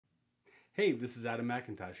Hey, this is Adam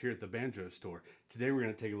McIntosh here at the Banjo Store. Today we're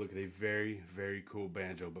going to take a look at a very, very cool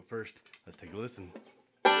banjo, but first, let's take a listen.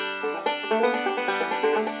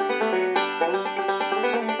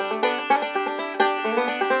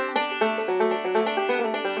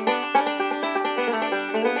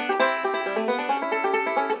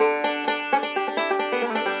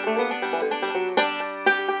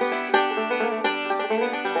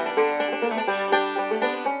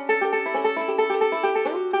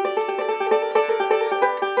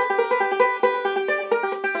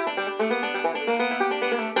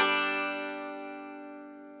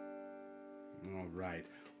 All right,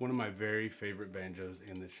 one of my very favorite banjos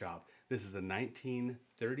in the shop. This is a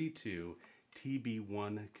 1932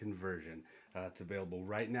 TB-1 conversion. It's available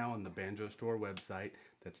right now on the Banjo Store website.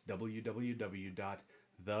 That's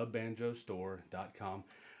www.thebanjostore.com.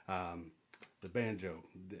 The banjo,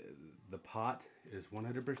 the pot is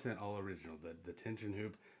 100% all original. The tension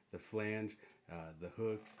hoop, the flange, the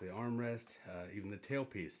hooks, the armrest, even the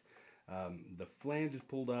tailpiece. The flange is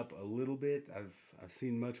pulled up a little bit. I've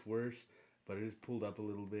seen much worse, but it is pulled up a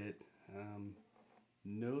little bit.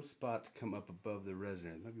 No spots come up above the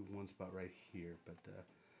resonance. Maybe one spot right here, but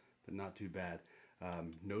not too bad.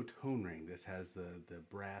 No tone ring. This has the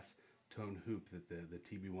brass tone hoop that the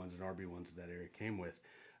TB-1s and RB-1s of that era came with.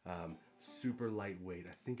 Super lightweight.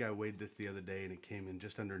 I think I weighed this the other day and it came in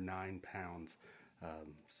just under 9 pounds.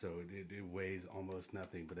 So it weighs almost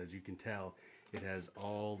nothing, but as you can tell, it has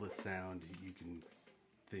all the sound you can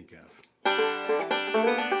think of.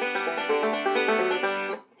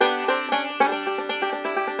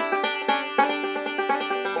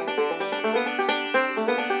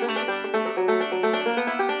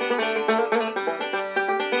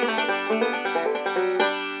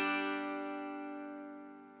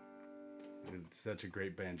 It's such a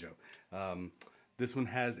great banjo. This one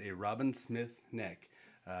has a Robin Smith neck.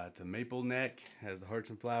 It's a maple neck, has the hearts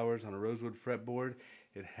and flowers on a rosewood fretboard.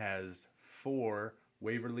 It has 4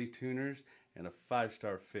 Waverly tuners and a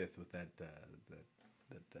 5-star fifth with that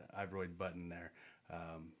Ivoroid button there.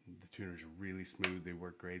 The tuners are really smooth. They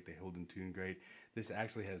work great. They hold in tune great. This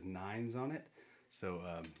actually has 9s on it, so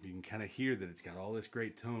you can kind of hear that it's got all this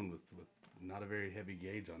great tone with not a very heavy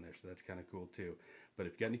gauge on there, so that's kind of cool too. But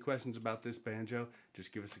if you got any questions about this banjo,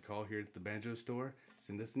 just give us a call here at the Banjo Store.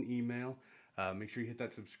 Send us an email. Make sure you hit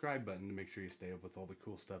that subscribe button to make sure you stay up with all the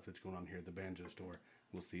cool stuff that's going on here at the Banjo Store.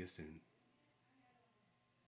 We'll see you soon.